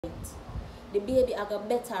the baby I got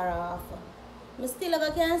better off. Me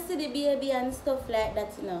still can see the baby and stuff like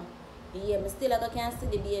that, you know. Yeah, me still can see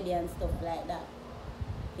the baby and stuff like that.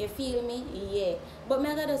 You feel me? Yeah. But me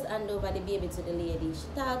I just hand over the baby to the lady. She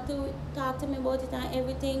talk to me about it and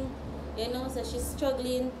everything. You know, so she's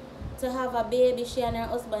struggling to have a baby, she and her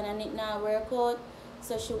husband, and it now work out.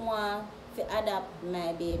 So she want to adopt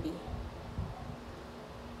my baby.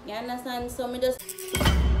 You understand? So me just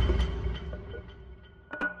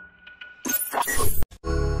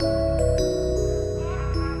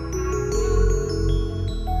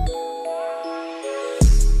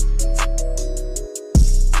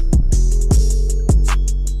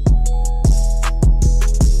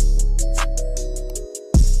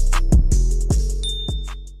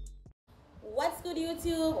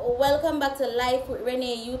YouTube, welcome back to Life with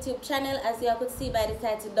Renee YouTube channel. As you could see by the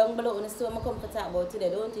title down below, you see what I'm comfortable about today,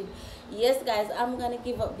 don't you? Yes guys, I'm gonna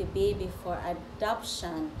give up the baby for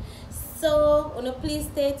adoption. So please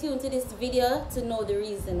stay tuned to this video to know the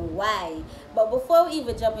reason why. But before we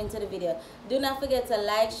even jump into the video, do not forget to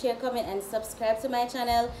like, share, comment and subscribe to my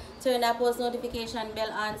channel. Turn that post notification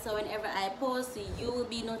bell on so whenever I post you will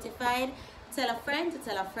be notified. Tell a friend to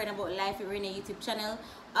tell a friend about Life with Renee YouTube channel.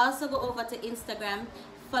 Also go over to Instagram,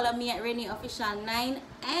 follow me at Renee Official 9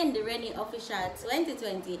 and Renee Official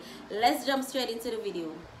 2020. Let's jump straight into the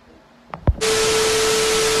video.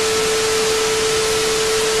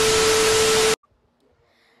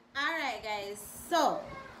 Alright guys, so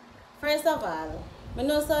first of all, I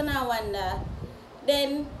know so now wonder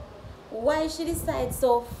then why she decide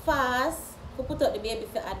so fast to put up the baby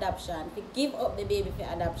for adoption, to give up the baby for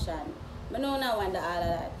adoption. I know now wonder all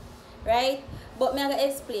of that, right? But me I gotta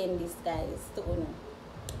explain this guys to you.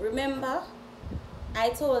 Remember,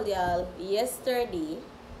 I told y'all yesterday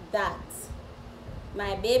that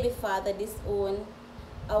my baby father disowned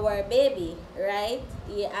our baby, right?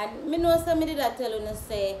 Yeah, and me know somebody that tell you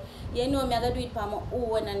say, you know me I gotta do it for my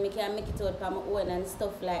own and me can make it out for my own and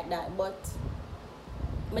stuff like that. But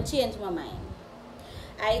I changed my mind.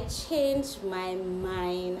 I changed my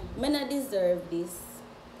mind. Me not deserve this.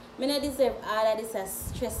 I don't deserve all of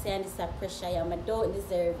this stress and this pressure. I don't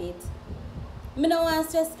deserve it. I don't want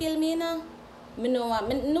stress kill me, you know. I don't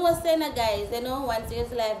want, I know saying guys, you know, once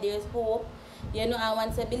there's life, there's hope. You know, I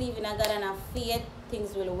want to believe in a God and a faith,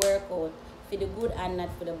 things will work out for the good and not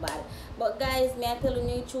for the bad. But guys, me I tell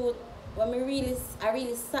you the truth, when I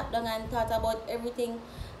really sat down and thought about everything,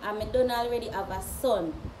 and I don't already have a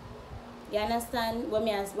son. You understand?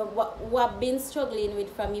 What I've been struggling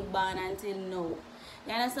with from me born until now.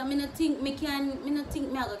 You understand? I don't think me can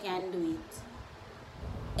do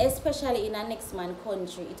it. Especially in a next man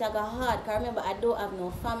country. It got hard. Because remember, I don't have no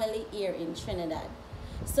family here in Trinidad.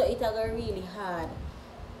 So it got really hard.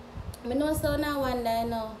 I know so now wonder, you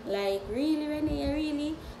know, like, really, Renee,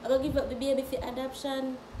 really? I gonna give up the baby for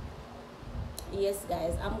adoption? Yes,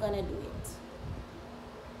 guys, I'm gonna do it.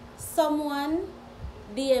 Someone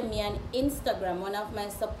DM me on Instagram. One of my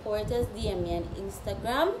supporters DM me on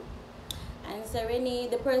Instagram. And so Renee,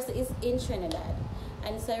 the person is in Trinidad.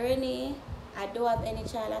 And so Renee, I don't have any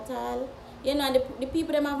child at all. You know, the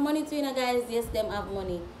people them have money too, you know, guys. Yes, them have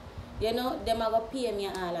money. You know, them are going to pay me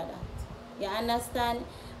all of that. You understand?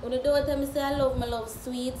 When you don't tell me say I love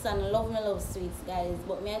sweets and love sweets, guys.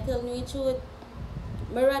 But me I tell you the truth,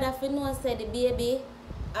 me rather for know say the baby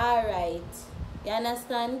alright. You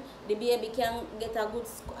understand? The baby can get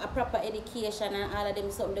a proper education and all of them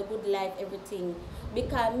something, the good life, everything.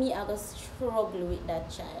 Because me I go struggle with that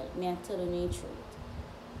child. Me I tell you the truth.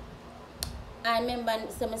 I remember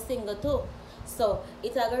I'm single too. So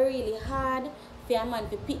it got really hard for a man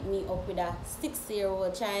to pick me up with a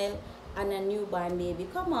 6-year-old child and a newborn baby.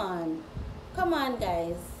 Come on. Come on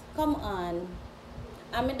guys. Come on.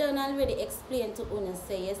 I done already explain to Una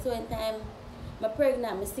say yes, so one time I'm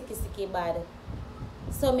pregnant, I'm sicky bad.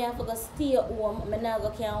 So I have to go stay at home. I now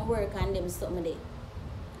can work on them something there.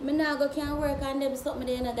 I now can work on them something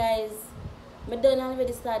there, you know, guys. I done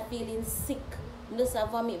already start feeling sick. I just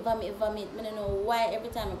vomit. I don't know why every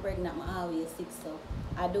time I'm pregnant I'm always sick, so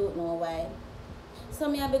I don't know why.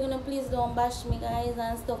 So I beg you please don't bash me guys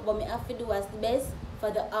and stuff, but I have to do what's the best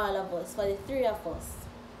for the all of us, for the 3 of us.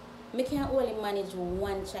 I can't only manage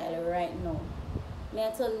one child right now. I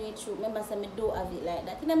tell you the truth. Remember say I don't have it like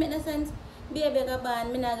that. It don't make no sense. Baby got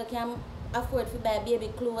born, I can afford to buy baby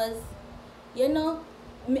clothes. You know?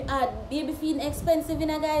 Baby feeding expensive, you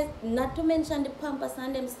know, guys. Not to mention the pampers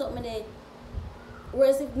and them stuff me there.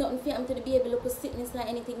 Whereas if nothing happen to the baby, look sickness or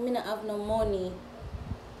anything, I don't have no money.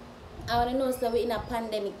 I want to know so we're in a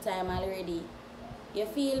pandemic time already. You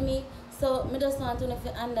feel me? So I just want to know if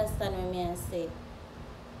you understand what I say.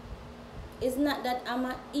 It's not that I'm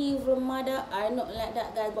an evil mother or nothing like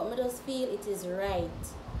that, guys, but I just feel it is right.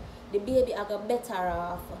 The baby I got better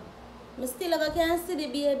off. I still can see the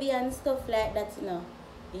baby and stuff like that, you know.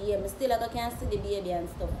 Yeah, I still can see the baby and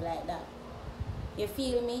stuff like that. You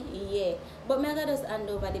feel me? Yeah. But I gotta just hand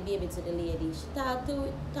over the baby to the lady. She talked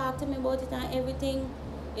to me about it and everything.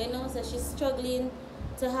 You know, so she's struggling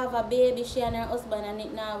to have a baby, she and her husband, and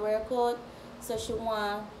it now work out. So she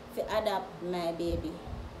want to adopt my baby.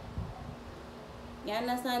 You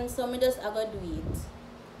understand? So I just I gotta do it.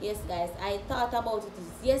 Yes, guys, I thought about it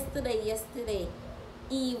yesterday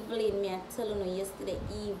evening. Me I telling you yesterday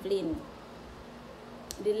evening.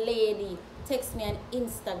 The lady texted me on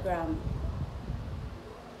Instagram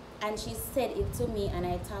and she said it to me, and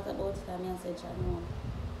I thought about it and I said, no.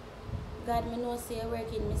 God, me know say you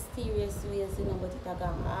work in mysterious ways, you know, but it got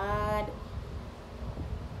hard.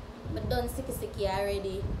 But done sicky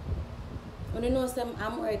already. When you know some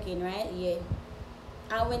I'm working, right? Yeah.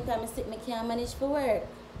 And when time I sit, me can't manage for work.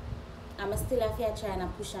 I'm still have to try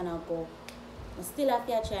and push and go. I still have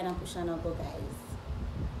to try and push and go, guys.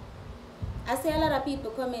 I see a lot of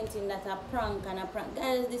people commenting that a prank and a prank.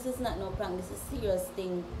 Guys, this is not no prank, this is a serious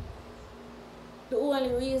thing. The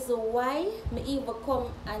only reason why me even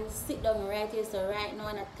come and sit down right here, so right now,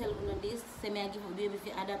 and I tell you this, say me I give up baby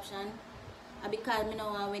for adoption, because me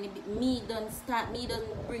know when me don't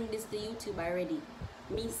bring this to YouTube already.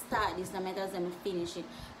 Me start this, and I just finish it.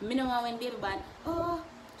 Me know when baby born, oh,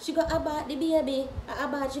 she got about the baby,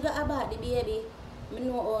 she got about the baby. Me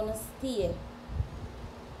know how to stay.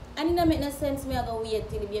 And it don't make no sense me I go wait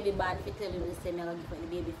till the baby born to tell you say me I go give the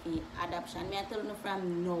baby for adoption. Me I tell you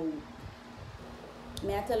from now.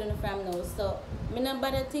 Me I tell you from now. So me no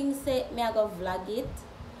bother things say me I go vlog it.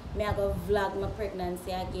 Me I go vlog my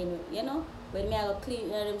pregnancy again, you know. When me I go clean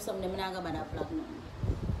them something, me I go bother vlog nothing.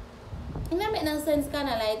 It don't make no sense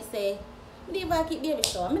kinda like say me never keep baby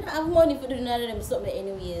show. I don't have money for doing none of them something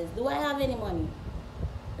anyways. Do I have any money?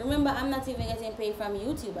 Remember, I'm not even getting paid from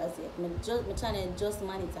YouTube as yet. My channel just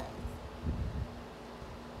monetize.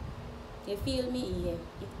 You feel me? Yeah.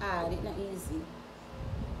 It's hard. It's not easy.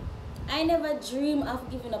 I never dream of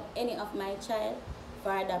giving up any of my child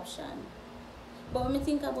for adoption. But when I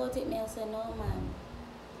think about it, I say, no, man.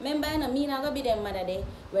 Remember, I know me not gonna be them mother day.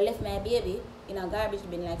 We left my baby in a garbage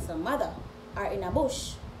bin like some mother or in a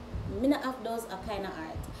bush. Me not have those a kind of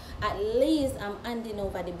art. At least I'm handing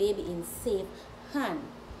over the baby in safe hand.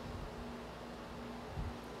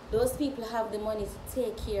 Those people have the money to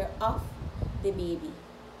take care of the baby.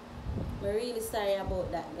 I'm really sorry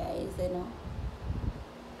about that, guys, you know.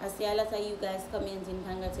 I see a lot of you guys commenting,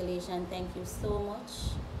 congratulations, thank you so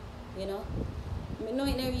much. You know, I know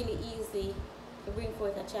it's not really easy to bring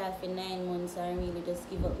forth a child for 9 months and really just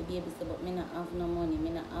give up the baby, but me not have no money, me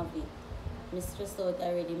not have it. I'm stressed out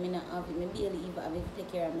already, me not have it. Me barely even have it to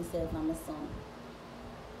take care of myself and my son.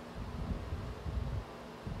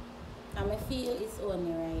 And I feel it's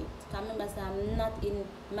only right. Because remember, so I'm not in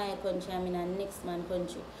my country, I'm in a next man's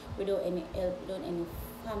country without any help, without any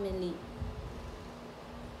family.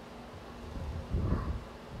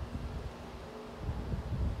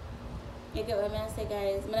 You get what I say,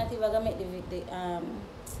 guys? I'm not even going to make the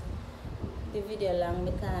video long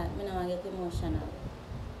because I don't want to get emotional.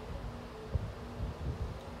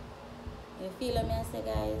 You feel what I say,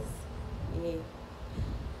 guys? Yeah.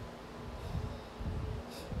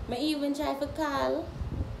 I even try to call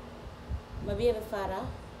my baby father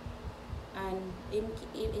and him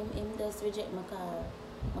just reject my call.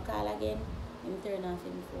 I call again, him turn off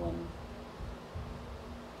his phone.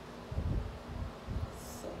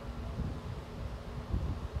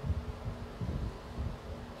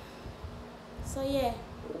 So yeah,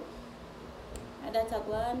 that's a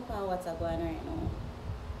go on for what's a go on right now.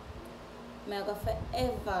 I'm going to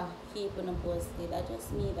forever keep on posted. I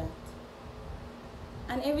just need that.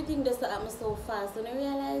 And everything just happen so fast. When I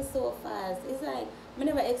realize so fast, it's like I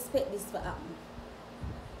never expect this to happen.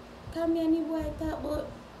 Can me any boy talk about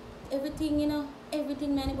everything, you know?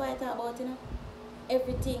 Everything me any boy talk about, you know?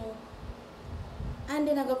 Everything. And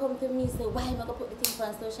then I go come to me and say, why am I gonna put the thing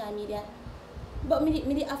on social media? But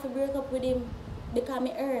me have to break up with him because me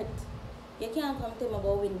hurt. You can't come to me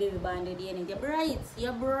about when baby born the DNA. You're bright.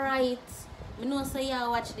 You're bright. Me know say you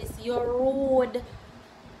watch this. You're rude.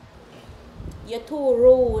 You're too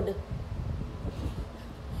rude.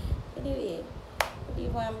 Anyway, you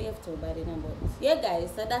want to be too bad in about this. Yeah,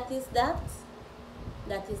 guys. So that is that.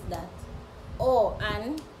 That is that. Oh,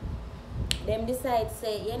 and them decide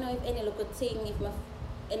say, you know, if any little thing,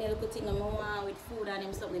 any little thing I want with food and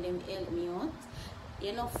them something, them help me out.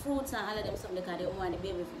 You know, fruits and all of them something because they don't want the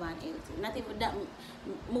baby to be healthy. Not even that,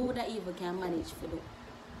 more that even can manage for do.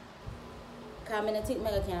 Because I don't think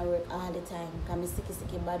I can work all the time. Because I'm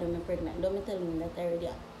sicky bad when I'm pregnant. Don't me tell me that already.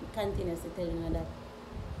 I'm continuously telling you that.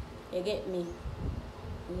 You get me?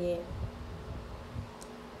 Yeah.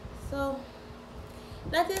 So,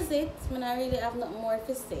 that is it. I don't really have nothing more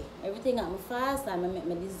to say. Everything I'm fast and I make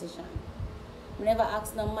my decision. I never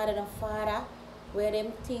ask no mother, no father where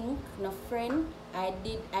them think, no friend. I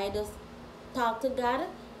just talk to God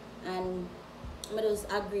and I just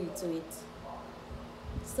agree to it.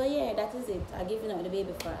 So yeah, that is it. I giving out the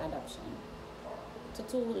baby for adoption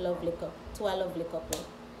to a lovely couple.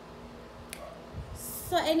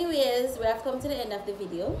 So anyways, we have come to the end of the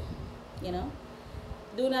video. You know,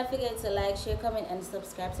 do not forget to like, share, comment, and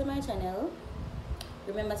subscribe to my channel.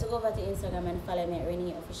 Remember to go over to Instagram and follow me at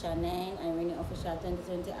Renee Official 9 and Renee Official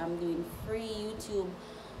 2020. I'm doing free YouTube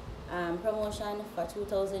promotion for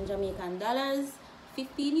 2,000 Jamaican dollars,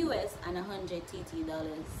 15 US, and 100 TT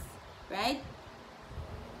dollars. Right?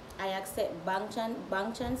 I accept bank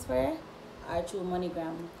transfer or through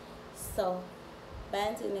MoneyGram. So, bye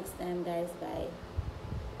until next time, guys. Bye.